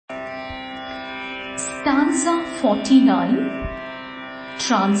Stanza 49.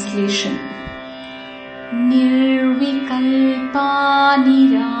 Translation. Nirvikalpa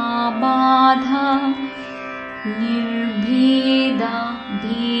nirabadha nirbheda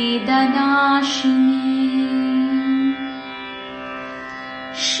bhedanashini.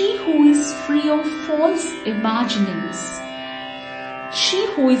 She who is free of false imaginings, she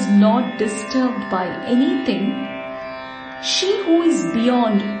who is not disturbed by anything, she who is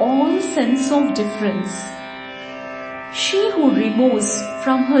beyond all sense of difference, she who removes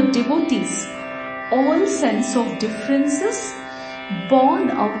from her devotees all sense of differences born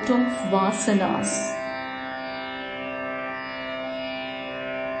out of vasanas.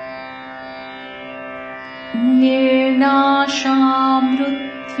 Nirnasha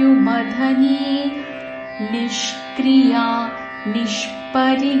mrityubadhani nishkriya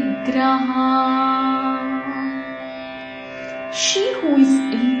nishparigraha. She who is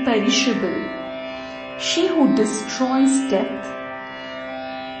imperishable, she who destroys death,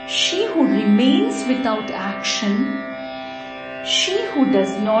 she who remains without action, she who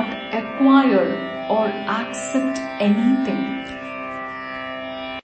does not acquire or accept anything.